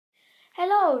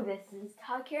Hello, this is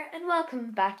Tog here, and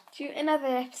welcome back to another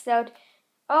episode.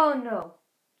 Oh no,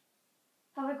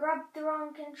 have I grabbed the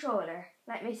wrong controller?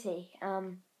 Let me see.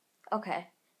 Okay.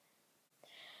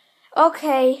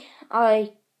 Okay,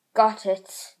 I got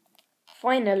it.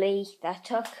 Finally, that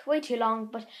took way too long,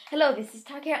 but hello, this is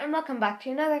Tog here, and welcome back to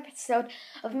another episode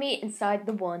of Me Inside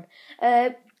the One.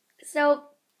 So,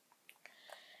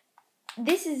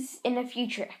 this is in a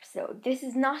future episode. This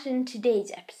is not in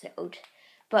today's episode,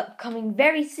 but coming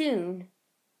very soon.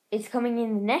 It's coming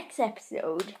in the next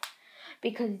episode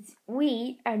because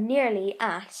we are nearly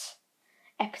at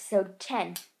episode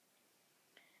 10.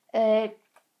 And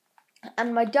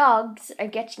my dogs are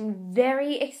getting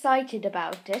very excited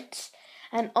about it.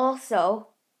 And also,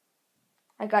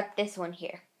 I got this one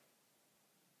here.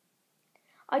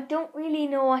 I don't really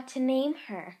know what to name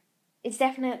her. It's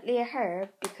definitely a her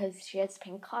because she has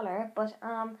pink collar, but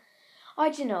I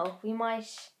don't know. We might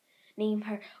name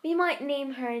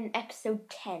her in episode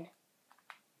 10.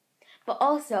 But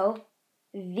also,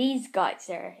 these guys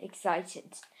are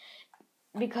excited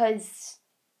because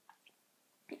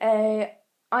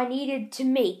I needed to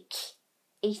make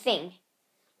a thing,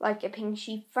 like a pink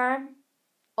sheep farm,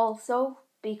 also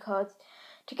because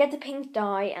to get the pink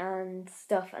dye and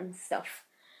stuff.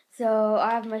 So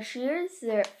I have my shears,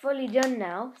 they're fully done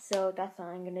now, so that's what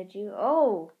I'm gonna do.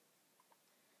 Oh,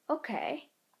 okay.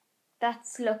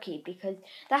 That's lucky because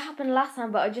that happened last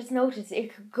time, but I just noticed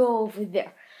it could go over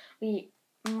there. We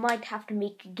might have to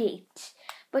make a gate.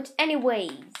 But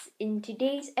anyways, in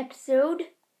today's episode,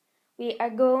 we are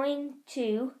going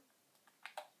to...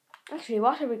 Actually,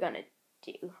 what are we going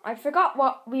to do? I forgot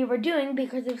what we were doing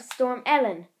because of Storm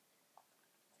Ellen.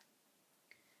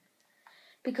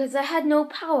 Because I had no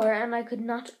power and I could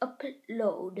not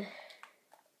upload.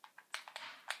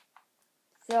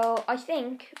 So I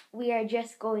think we are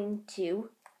just going to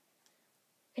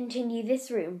continue this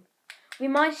room. We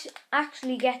might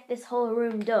actually get this whole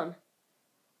room done,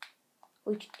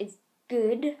 which is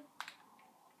good.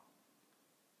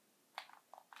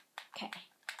 Okay.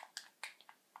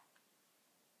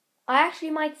 I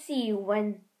actually might see you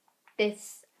when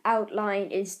this outline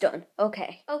is done.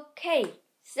 Okay. Okay,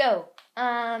 so,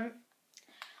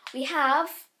 we have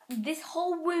this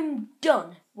whole room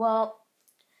done. Well,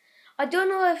 I don't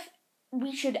know if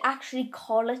we should actually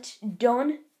call it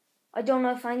done. I don't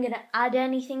know if I'm going to add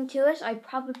anything to it. I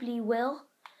probably will.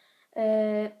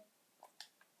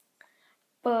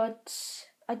 But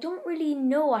I don't really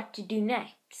know what to do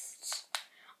next.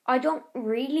 I don't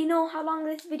really know how long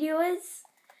this video is.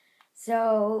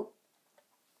 So,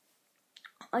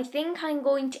 I think I'm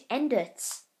going to end it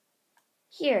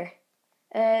here.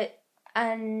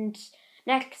 And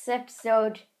next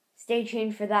episode, stay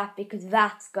tuned for that because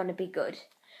that's going to be good.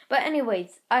 But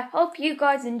anyways, I hope you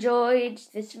guys enjoyed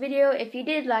this video. If you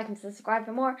did, like and subscribe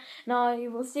for more. And I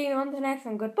will see you on the next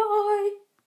one. Goodbye.